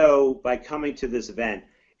 Just know by coming to this event,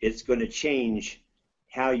 it's going to change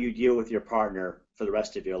how you deal with your partner for the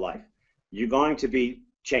rest of your life. You're going to be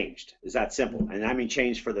changed. It's that simple. And I mean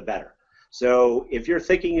changed for the better. So if you're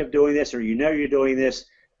thinking of doing this or you know you're doing this,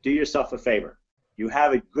 do yourself a favor. You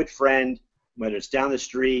have a good friend, whether it's down the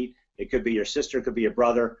street, it could be your sister, it could be your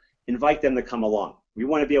brother, invite them to come along. We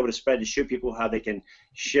want to be able to spread and show people how they can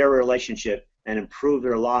share a relationship and improve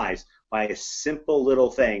their lives by a simple little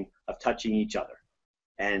thing of touching each other.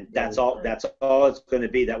 And that's all it's going to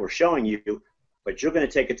be that we're showing you, but you're going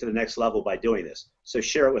to take it to the next level by doing this. So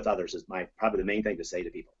share it with others is probably the main thing to say to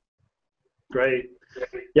people. Great.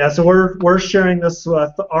 Yeah, so we're sharing this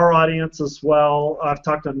with our audience as well. I've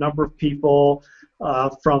talked to a number of people,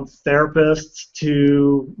 from therapists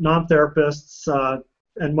to non-therapists,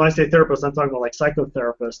 and when I say therapists, I'm talking about like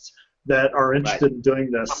psychotherapists that are interested in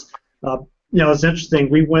doing this. It's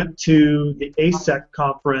interesting. We went to the ASEC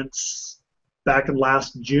conference back in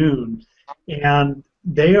last June, and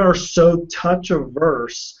they are so touch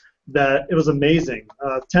averse that it was amazing.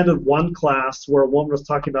 Attended one class where a woman was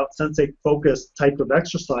talking about sensate focus type of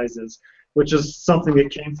exercises, which is something that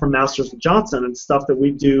came from Masters Johnson and stuff that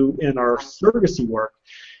we do in our surrogacy work.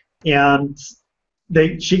 And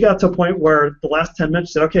she got to a point where the last 10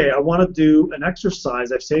 minutes said, okay, I want to do an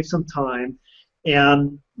exercise. I've saved some time.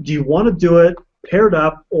 And do you want to do it paired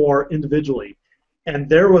up or individually? And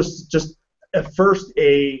there was just at first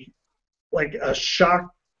a shock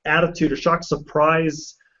attitude, a shock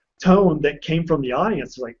surprise tone that came from the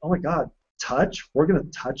audience. Like, oh my God, touch? We're going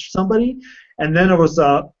to touch somebody? And then it was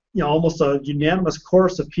almost a unanimous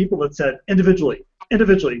chorus of people that said individually.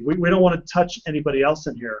 We don't want to touch anybody else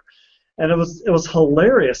in here. And it was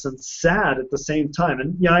hilarious and sad at the same time.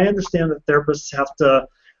 And yeah, I understand that therapists have to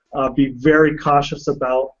be very cautious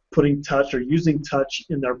about putting touch or using touch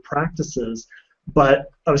in their practices.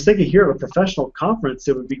 But I was thinking here at a professional conference,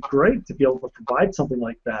 it would be great to be able to provide something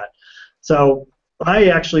like that. So I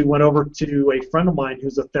actually went over to a friend of mine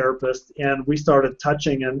who's a therapist, and we started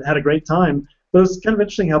touching and had a great time. But it was kind of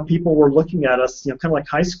interesting how people were looking at us, kind of like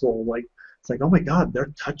high school. Like, it's like, oh my God,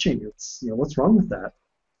 they're touching. It's, what's wrong with that?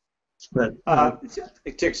 But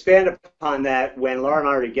to expand upon that, when Laura and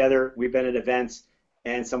I are together, we've been at events,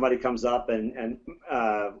 and somebody comes up, and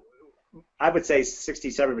I would say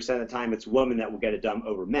 67% of the time it's women that will get it done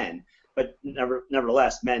over men, but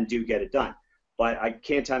nevertheless, men do get it done. But I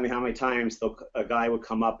can't tell you how many times a guy would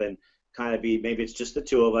come up and kind of maybe it's just the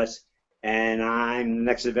two of us, and I'm the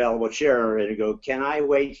next available chair, and go, can I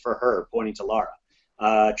wait for her, pointing to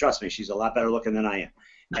Laura. Trust me, she's a lot better looking than I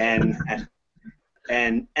am.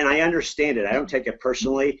 And I understand it. I don't take it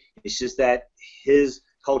personally. It's just that his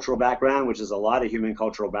cultural background, which is a lot of human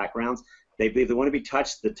cultural backgrounds, they believe they want to be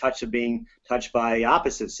touched. The touch of being touched by the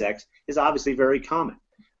opposite sex is obviously very common.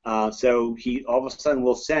 So he all of a sudden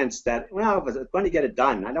will sense that, well, if I'm going to get it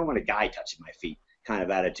done, I don't want a guy touching my feet kind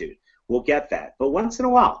of attitude. We'll get that. But once in a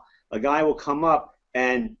while, a guy will come up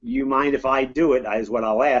and, you mind if I do it, is what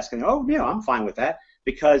I'll ask. And, oh, yeah, I'm fine with that.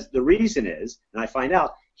 Because the reason is, and I find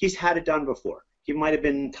out, he's had it done before. He might have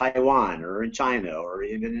been in Taiwan or in China or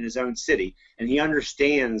even in his own city, and he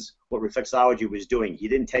understands what reflexology was doing. He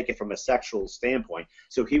didn't take it from a sexual standpoint,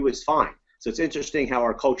 so he was fine. So it's interesting how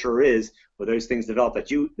our culture is, where those things develop that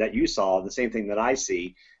you saw, the same thing that I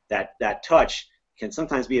see, that touch can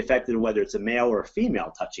sometimes be affected whether it's a male or a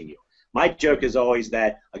female touching you. My joke is always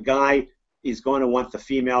that a guy is going to want the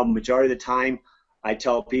female majority of the time. I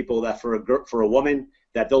tell people that for a woman,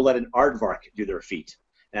 that they'll let an aardvark do their feet.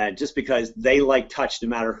 Just because they like touch no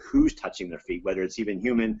matter who's touching their feet, whether it's even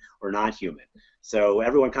human or not human. So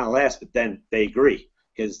everyone kind of laughs, but then they agree,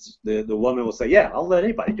 because the woman will say, yeah, I'll let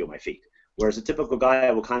anybody do my feet. Whereas a typical guy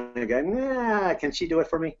will kind of go, nah, can she do it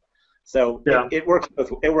for me? So yeah. it works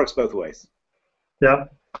both ways. Yeah,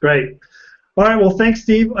 great. All right, well, thanks,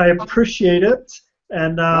 Steve. I appreciate it.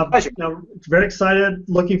 And very excited,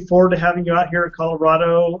 looking forward to having you out here in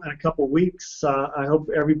Colorado in a couple of weeks. I hope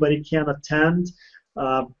everybody can attend.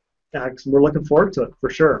 We're looking forward to it for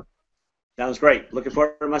sure. Sounds great. Looking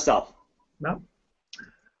forward to myself. Yeah. All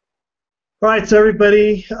right, so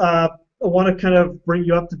everybody, I want to kind of bring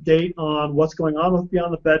you up to date on what's going on with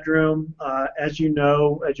Beyond the Bedroom. As you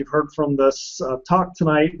know, as you've heard from this talk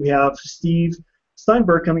tonight, we have Steve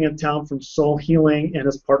Steinberg coming in town from Soul Healing and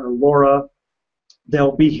his partner Laura.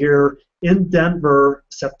 They'll be here in Denver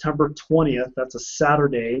September 20th. That's a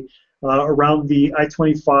Saturday, around the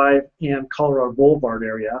I-25 and Colorado Boulevard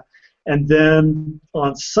area. And then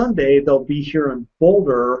on Sunday, they'll be here in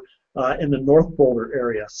Boulder, in the North Boulder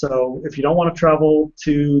area. So if you don't want to travel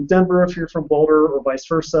to Denver if you're from Boulder or vice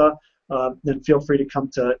versa, then feel free to come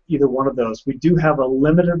to either one of those. We do have a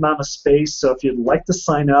limited amount of space, so if you'd like to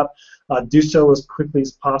sign up, do so as quickly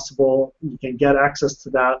as possible. You can get access to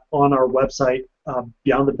that on our website,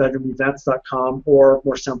 beyondthebedroomevents.com, or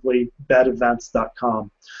more simply, bedevents.com.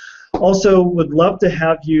 Also, would love to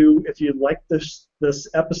have you, if you like this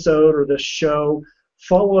episode or this show,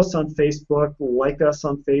 follow us on Facebook, like us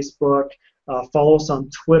on Facebook, follow us on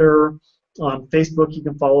Twitter. On Facebook, you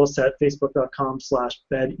can follow us at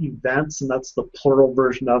facebook.com/bedevents, and that's the plural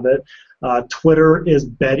version of it. Twitter is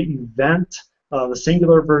bedevent, the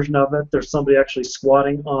singular version of it. There's somebody actually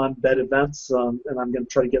squatting on bedevents, and I'm going to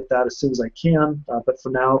try to get that as soon as I can, but for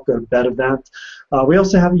now, go to bedevent. We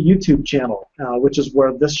also have a YouTube channel, which is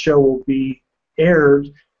where this show will be aired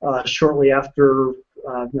shortly after,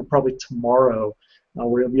 probably tomorrow.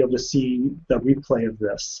 Where you'll be able to see the replay of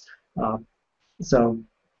this. So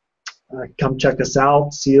come check us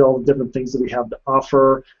out, see all the different things that we have to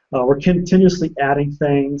offer. We're continuously adding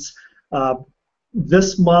things.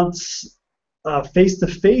 This month's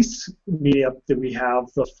face-to-face meetup that we have,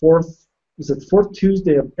 the fourth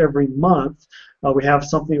Tuesday of every month, we have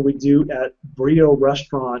something we do at Brio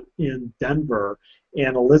Restaurant in Denver.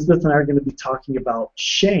 And Elizabeth and I are going to be talking about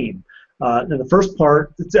shame. And the first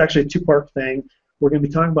part, it's actually a two-part thing. We're going to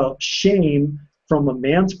be talking about shame from a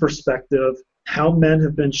man's perspective, how men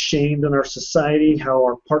have been shamed in our society, how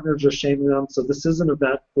our partners are shaming them. So this is an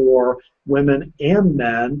event for women and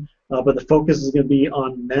men, but the focus is going to be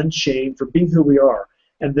on men's shame for being who we are.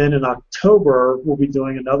 And then in October, we'll be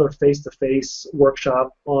doing another face-to-face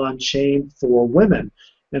workshop on shame for women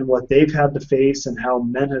and what they've had to face and how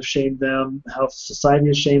men have shamed them, how society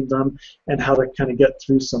has shamed them, and how to kind of get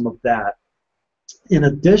through some of that. In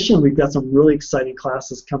addition, we've got some really exciting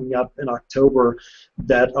classes coming up in October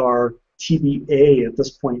that are TBA at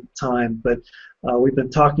this point in time, but we've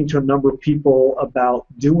been talking to a number of people about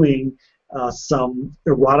doing some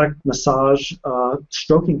erotic massage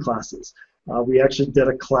stroking classes. We actually did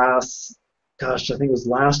a class, gosh, I think it was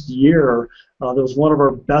last year. That was one of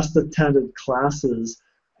our best attended classes,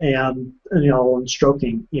 and on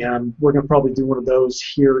stroking, and we're going to probably do one of those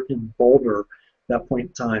here in Boulder at that point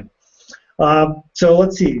in time. So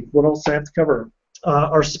let's see, what else I have to cover?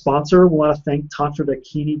 Our sponsor, we want to thank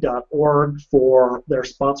tantradakini.org for their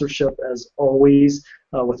sponsorship as always.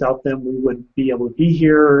 Without them, we wouldn't be able to be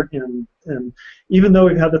here. And even though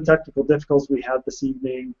we've had the technical difficulties we had this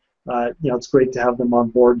evening, it's great to have them on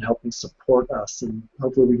board and helping support us. And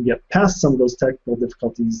hopefully we can get past some of those technical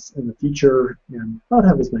difficulties in the future and not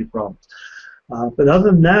have as many problems. But other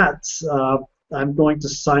than that, I'm going to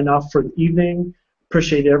sign off for the evening.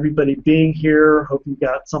 Appreciate everybody being here. Hope you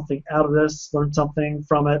got something out of this, learned something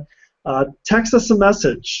from it. Text us a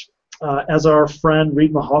message. As our friend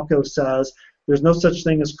Reed Mahalko says, there's no such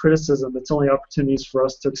thing as criticism. It's only opportunities for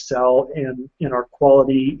us to excel in our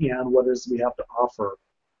quality and what it is we have to offer.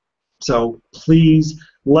 So please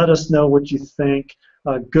let us know what you think,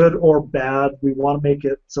 good or bad. We want to make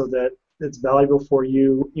it so that it's valuable for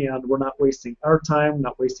you, and we're not wasting our time,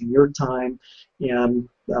 not wasting your time, and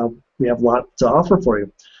we have a lot to offer for you.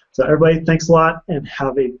 So everybody, thanks a lot, and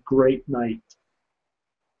have a great night.